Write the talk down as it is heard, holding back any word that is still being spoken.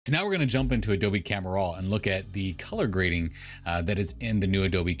So now we're going to jump into Adobe Camera Raw and look at the color grading that is in the new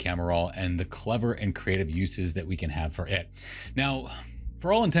Adobe Camera Raw and the clever and creative uses that we can have for it. Now,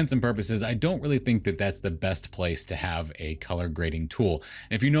 for all intents and purposes, I don't really think that that's the best place to have a color grading tool.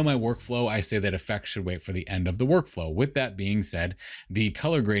 And if you know my workflow, I say that effects should wait for the end of the workflow. With that being said, the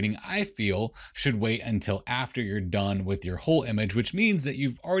color grading, I feel, should wait until after you're done with your whole image, which means that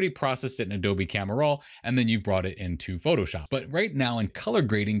you've already processed it in Adobe Camera Raw and then you've brought it into Photoshop. But right now, in color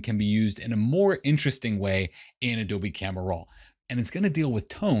grading can be used in a more interesting way in Adobe Camera Raw. And it's going to deal with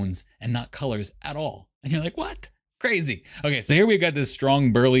tones and not colors at all. And you're like, what? Crazy. Okay, so here we've got this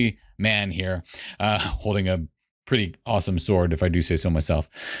strong, burly man here holding a pretty awesome sword, if I do say so myself.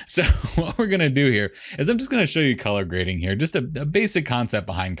 So what we're going to do here is I'm just going to show you color grading here, just a basic concept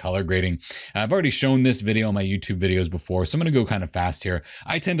behind color grading. I've already shown this video on my YouTube videos before, so I'm going to go kind of fast here.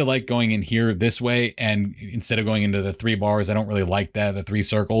 I tend to like going in here this way, and instead of going into the 3 bars, I don't really like that, the 3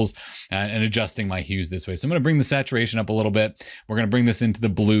 circles, and adjusting my hues this way. So I'm going to bring the saturation up a little bit. We're going to bring this into the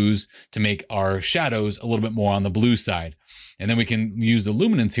blues to make our shadows a little bit more on the blue side. And then we can use the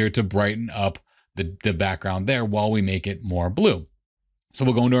luminance here to brighten up the background there while we make it more blue. So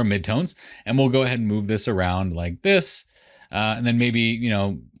we'll go into our midtones and we'll go ahead and move this around like this. And then maybe,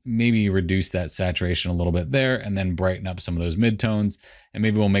 maybe reduce that saturation a little bit there and then brighten up some of those midtones. And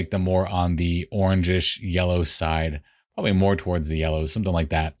maybe we'll make them more on the orangish yellow side, probably more towards the yellow, something like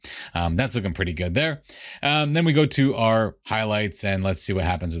that. That's looking pretty good there. Then we go to our highlights and let's see what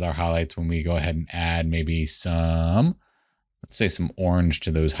happens with our highlights when we go ahead and add maybe some, let's say some orange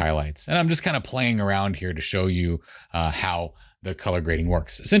to those highlights. And I'm just kind of playing around here to show you how the color grading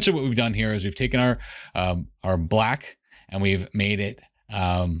works. Essentially what we've done here is we've taken our black and we've made it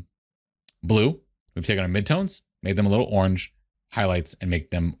blue. We've taken our midtones, made them a little orange, highlights, and make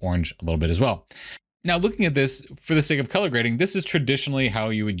them orange a little bit as well. Now, looking at this for the sake of color grading, this is traditionally how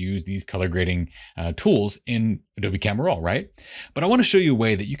you would use these color grading tools in Adobe Camera Raw, right? But I want to show you a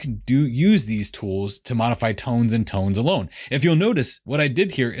way that you can use these tools to modify tones and tones alone. If you'll notice, what I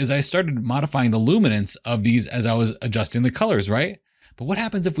did here is I started modifying the luminance of these as I was adjusting the colors, right? But what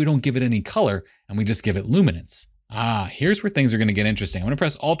happens if we don't give it any color and we just give it luminance? Here's where things are going to get interesting. I'm going to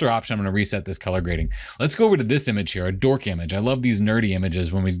press Alt or Option. I'm going to reset this color grading. Let's go over to this image here, a dork image. I love these nerdy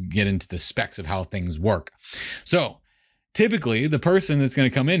images when we get into the specs of how things work. So typically the person that's going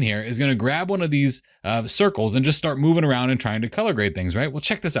to come in here is going to grab one of these circles and just start moving around and trying to color grade things, right? Well,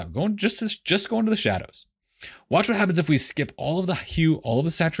 check this out. Just go into the shadows. Watch what happens if we skip all of the hue, all of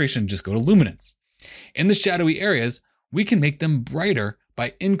the saturation, just go to luminance. In the shadowy areas, we can make them brighter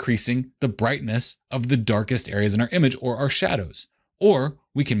by increasing the brightness of the darkest areas in our image or our shadows, or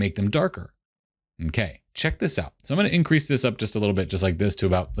we can make them darker. Okay, check this out. So I'm going to increase this up just a little bit, just like this, to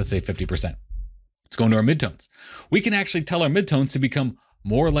about, let's say 50%. Let's go into our midtones. We can actually tell our midtones to become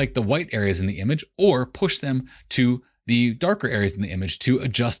more like the white areas in the image or push them to the darker areas in the image to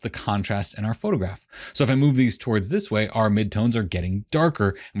adjust the contrast in our photograph. So if I move these towards this way, our midtones are getting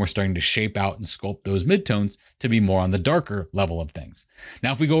darker and we're starting to shape out and sculpt those midtones to be more on the darker level of things.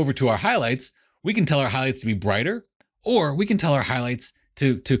 Now, if we go over to our highlights, we can tell our highlights to be brighter, or we can tell our highlights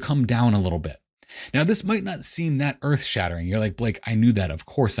to come down a little bit. Now, this might not seem that earth shattering. You're like, Blake, I knew that. Of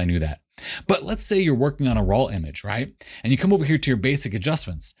course I knew that. But let's say you're working on a raw image, right? And you come over here to your basic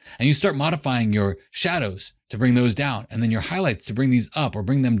adjustments and you start modifying your shadows to bring those down, and then your highlights to bring these up or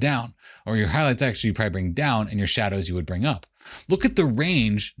bring them down, or your highlights actually you probably bring down and your shadows you would bring up. Look at the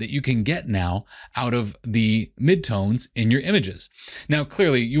range that you can get now out of the midtones in your images. Now,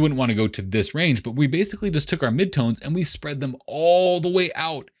 clearly you wouldn't want to go to this range, but we basically just took our midtones and we spread them all the way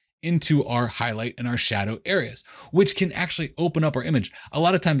out into our highlight and our shadow areas, which can actually open up our image. A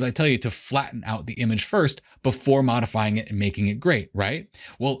lot of times I tell you to flatten out the image first before modifying it and making it great, right?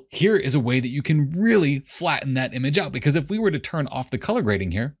 Well, here is a way that you can really flatten that image out, because if we were to turn off the color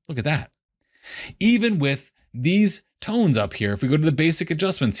grading here, look at that. Even with these tones up here, if we go to the basic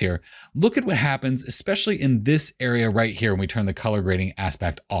adjustments here, look at what happens, especially in this area right here when we turn the color grading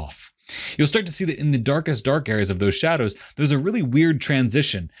aspect off. You'll start to see that in the darkest dark areas of those shadows, there's a really weird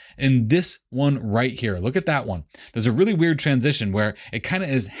transition in this one right here. Look at that one. There's a really weird transition where it kind of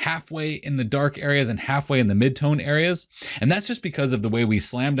is halfway in the dark areas and halfway in the mid-tone areas. And that's just because of the way we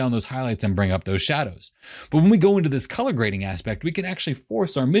slam down those highlights and bring up those shadows. But when we go into this color grading aspect, we can actually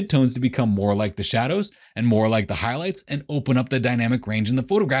force our midtones to become more like the shadows and more like the highlights and open up the dynamic range in the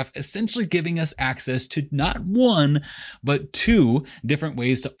photograph, essentially giving us access to not one, but 2 different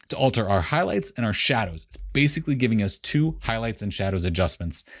ways to alter our highlights and our shadows. It's basically giving us 2 highlights and shadows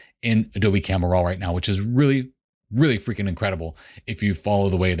adjustments in Adobe Camera Raw right now, which is really, really freaking incredible if you follow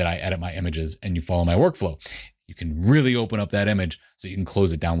the way that I edit my images and you follow my workflow. you can really open up that image so you can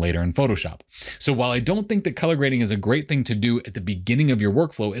close it down later in Photoshop. So while I don't think that color grading is a great thing to do at the beginning of your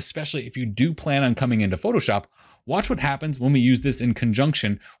workflow, especially if you do plan on coming into Photoshop, watch what happens when we use this in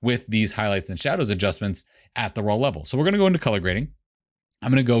conjunction with these highlights and shadows adjustments at the raw level. So we're going to go into color grading.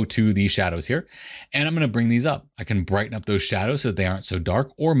 I'm going to go to the shadows here, and I'm going to bring these up. I can brighten up those shadows so that they aren't so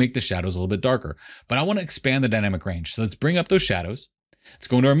dark, or make the shadows a little bit darker. But I want to expand the dynamic range. So let's bring up those shadows. Let's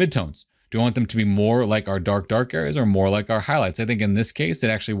go into our midtones. Do I want them to be more like our dark areas or more like our highlights? I think in this case,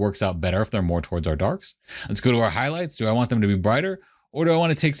 it actually works out better if they're more towards our darks. Let's go to our highlights. Do I want them to be brighter, or do I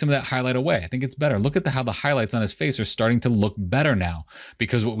want to take some of that highlight away? I think it's better. Look at how the highlights on his face are starting to look better now,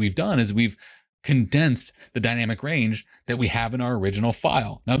 because what we've done is we've condensed the dynamic range that we have in our original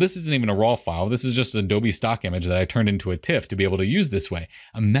file. Now, this isn't even a raw file. This is just an Adobe stock image that I turned into a TIFF to be able to use this way.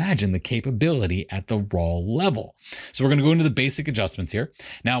 Imagine the capability at the raw level. So we're going to go into the basic adjustments here.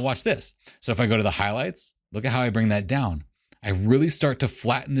 Now watch this. So if I go to the highlights, look at how I bring that down. I really start to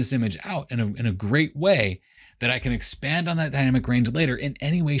flatten this image out in a great way that I can expand on that dynamic range later in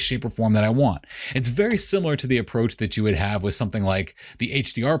any way, shape, or form that I want. It's very similar to the approach that you would have with something like the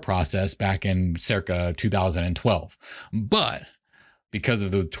HDR process back in circa 2012. But because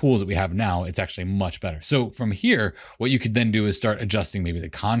of the tools that we have now, it's actually much better. So from here, what you could then do is start adjusting maybe the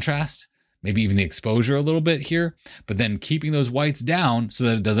contrast, maybe even the exposure a little bit here, but then keeping those whites down so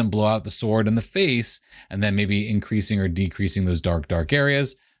that it doesn't blow out the sword in the face, and then maybe increasing or decreasing those dark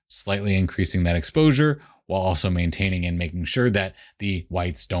areas, slightly increasing that exposure, while also maintaining and making sure that the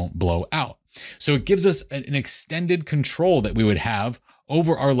whites don't blow out. So it gives us an extended control that we would have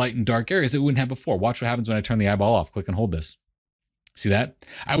over our light and dark areas that we wouldn't have before. Watch what happens when I turn the eyeball off. Click and hold this. See that?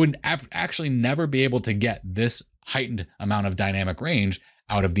 I would actually never be able to get this heightened amount of dynamic range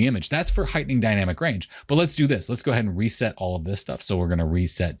out of the image. That's for heightening dynamic range. But let's do this. Let's go ahead and reset all of this stuff. So we're going to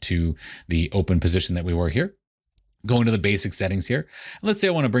reset to the open position that we were here. Go into the basic settings here. And let's say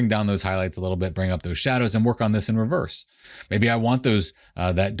I want to bring down those highlights a little bit, bring up those shadows, and work on this in reverse. Maybe I want those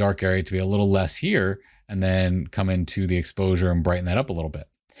that dark area to be a little less here, and then come into the exposure and brighten that up a little bit.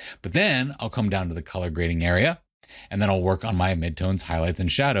 But then I'll come down to the color grading area, and then I'll work on my midtones, highlights,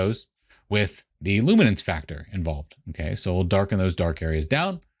 and shadows with the luminance factor involved. Okay, so we'll darken those dark areas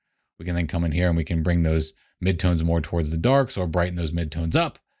down. We can then come in here and we can bring those midtones more towards the darks, or brighten those midtones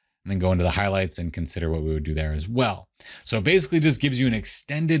up, and then go into the highlights and consider what we would do there as well. So it basically just gives you an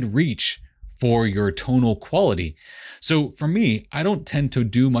extended reach for your tonal quality. So for me, I don't tend to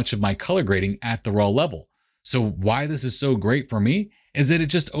do much of my color grading at the raw level. So why this is so great for me is that it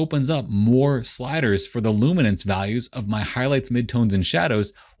just opens up more sliders for the luminance values of my highlights, midtones, and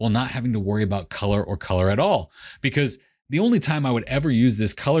shadows, while not having to worry about color or color at all. Because the only time I would ever use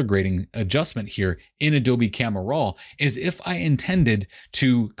this color grading adjustment here in Adobe Camera Raw is if I intended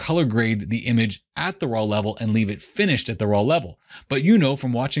to color grade the image at the raw level and leave it finished at the raw level. But you know,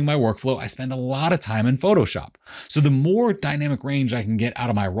 from watching my workflow, I spend a lot of time in Photoshop. So the more dynamic range I can get out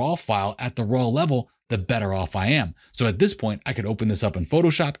of my raw file at the raw level, the better off I am. So at this point, I could open this up in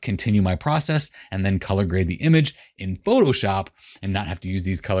Photoshop, continue my process, and then color grade the image in Photoshop and not have to use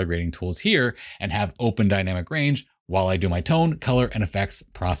these color grading tools here, and have open dynamic range while I do my tone, color, and effects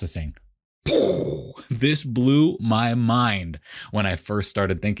processing. This blew my mind when I first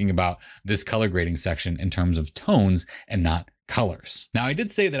started thinking about this color grading section in terms of tones and not colors. Now, I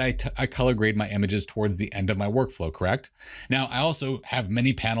did say that I color grade my images towards the end of my workflow, correct? Now, I also have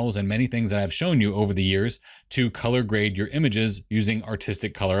many panels and many things that I've shown you over the years to color grade your images using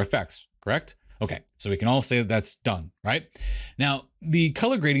artistic color effects, correct? Okay, so we can all say that that's done, right? Now, the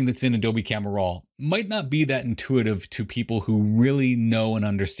color grading that's in Adobe Camera Raw might not be that intuitive to people who really know and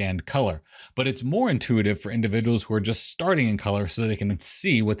understand color, but it's more intuitive for individuals who are just starting in color so they can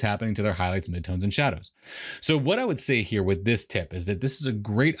see what's happening to their highlights, midtones, and shadows. So what I would say here with this tip is that this is a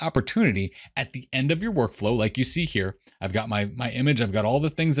great opportunity at the end of your workflow. Like you see here, I've got my image, I've got all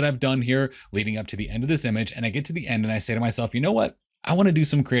the things that I've done here leading up to the end of this image, and I get to the end and I say to myself, you know what? I want to do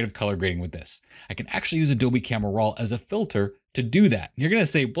some creative color grading with this. I can actually use Adobe Camera Raw as a filter to do that. You're going to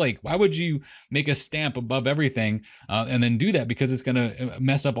say, Blake, why would you make a stamp above everything and then do that? Because it's going to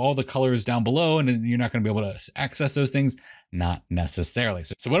mess up all the colors down below and you're not going to be able to access those things. Not necessarily.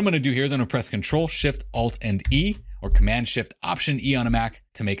 So what I'm going to do here is I'm going to press Control, Shift, Alt, and E, or Command, Shift, Option, E on a Mac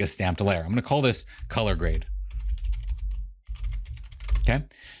to make a stamped layer. I'm going to call this Color Grade. Okay.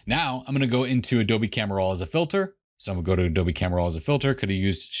 Now I'm going to go into Adobe Camera Raw as a filter. So I'm gonna go to Adobe Camera Raw as a filter, could have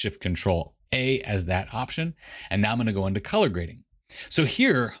used Shift Control A as that option. And now I'm gonna go into color grading. So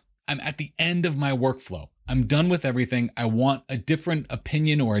here, I'm at the end of my workflow. I'm done with everything. I want a different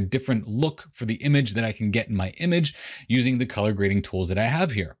opinion or a different look for the image that I can get in my image using the color grading tools that I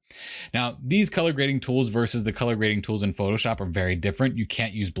have here. Now, these color grading tools versus the color grading tools in Photoshop are very different. You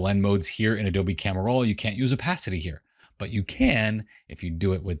can't use blend modes here in Adobe Camera Raw. You can't use opacity here, but you can if you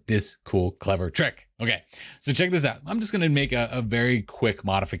do it with this cool, clever trick. Okay, so check this out. I'm just gonna make a very quick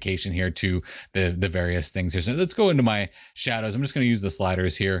modification here to the various things here. So let's go into my shadows. I'm just gonna use the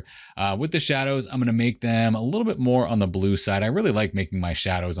sliders here. With the shadows, I'm gonna make them a little bit more on the blue side. I really like making my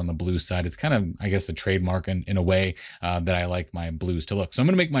shadows on the blue side. It's kind of, I guess, a trademark in a way that I like my blues to look. So I'm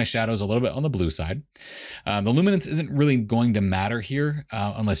gonna make my shadows a little bit on the blue side. The luminance isn't really going to matter here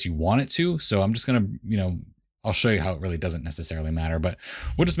unless you want it to. So I'm just gonna, I'll show you how it really doesn't necessarily matter, but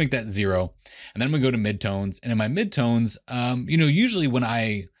we'll just make that 0. And then I'm gonna go to midtones. And in my midtones, usually when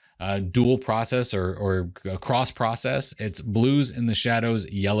I dual process or cross process, it's blues in the shadows,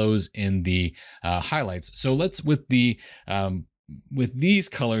 yellows in the highlights. So let's, with these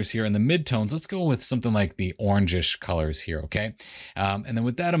colors here in the midtones, let's go with something like the orangish colors here, okay? And then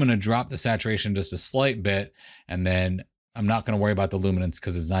with that, I'm gonna drop the saturation just a slight bit, and then I'm not gonna worry about the luminance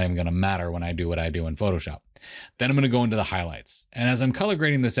because it's not even gonna matter when I do what I do in Photoshop. Then I'm going to go into the highlights. And as I'm color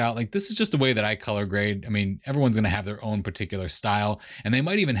grading this out, like this is just the way that I color grade. I mean, everyone's going to have their own particular style, and they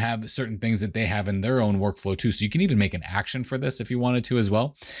might even have certain things that they have in their own workflow too. So you can even make an action for this if you wanted to as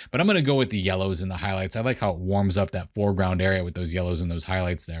well. But I'm going to go with the yellows and the highlights. I like how it warms up that foreground area with those yellows and those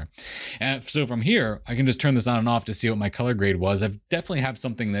highlights there. And so from here, I can just turn this on and off to see what my color grade was. I've definitely have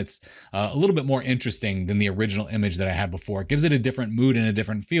something that's a little bit more interesting than the original image that I had before. It gives it a different mood and a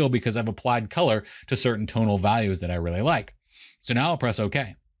different feel because I've applied color to certain tonal values that I really like. So now I'll press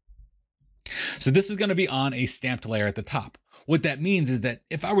OK. So this is going to be on a stamped layer at the top. What that means is that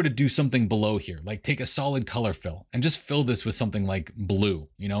if I were to do something below here, like take a solid color fill and just fill this with something like blue,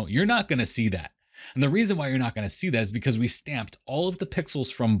 you're not going to see that. And the reason why you're not going to see that is because we stamped all of the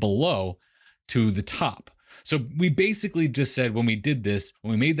pixels from below to the top. So we basically just said when we did this,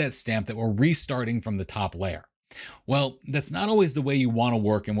 when we made that stamp, that we're restarting from the top layer. Well, that's not always the way you want to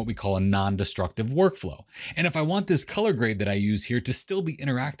work in what we call a non-destructive workflow. And if I want this color grade that I use here to still be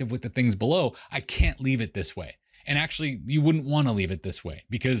interactive with the things below, I can't leave it this way. And actually, you wouldn't want to leave it this way,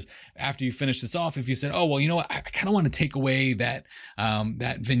 because after you finish this off, if you said, oh, well, you know what, I kind of want to take away that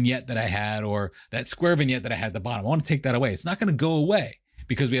that vignette that I had, or that square vignette that I had at the bottom, I want to take that away. It's not going to go away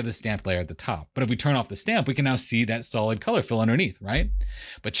because we have the stamped layer at the top. But if we turn off the stamp, we can now see that solid color fill underneath, right?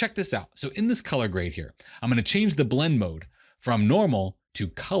 But check this out. So in this color grade here, I'm going to change the blend mode from normal to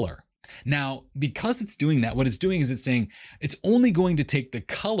color. Now, because it's doing that, what it's doing is it's saying it's only going to take the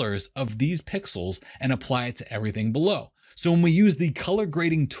colors of these pixels and apply it to everything below. So when we use the color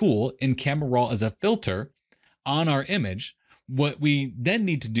grading tool in Camera Raw as a filter on our image, what we then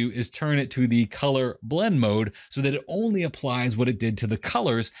need to do is turn it to the color blend mode so that it only applies what it did to the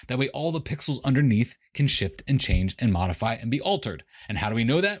colors. That way all the pixels underneath can shift and change and modify and be altered. And how do we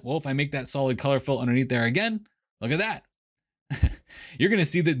know that? Well, if I make that solid color fill underneath there again, look at that. You're going to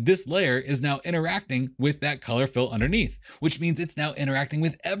see that this layer is now interacting with that color fill underneath, which means it's now interacting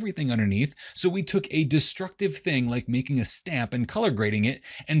with everything underneath. So we took a destructive thing like making a stamp and color grading it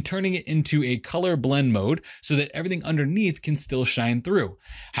and turning it into a color blend mode so that everything underneath can still shine through.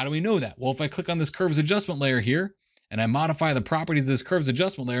 How do we know that? Well, if I click on this curves adjustment layer here and I modify the properties of this curves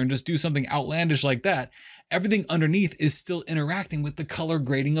adjustment layer and just do something outlandish like that, everything underneath is still interacting with the color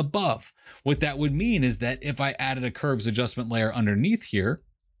grading above. What that would mean is that if I added a curves adjustment layer underneath here,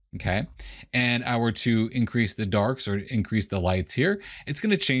 okay, and I were to increase the darks or increase the lights here, it's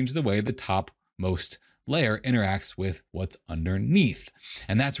going to change the way the topmost layer interacts with what's underneath.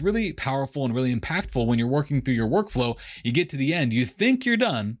 And that's really powerful and really impactful when you're working through your workflow. You get to the end, you think you're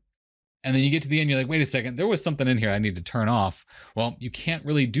done, and then you get to the end, you're like, wait a second, there was something in here I need to turn off. Well, you can't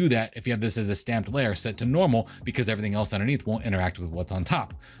really do that if you have this as a stamped layer set to normal, because everything else underneath won't interact with what's on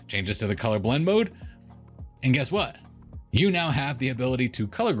top. Change this to the color blend mode, and guess what? You now have the ability to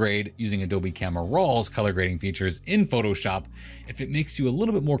color grade using Adobe Camera Raw's color grading features in Photoshop if it makes you a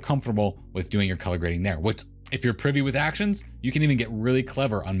little bit more comfortable with doing your color grading there. If you're privy with actions, you can even get really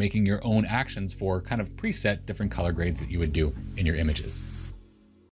clever on making your own actions for kind of preset different color grades that you would do in your images.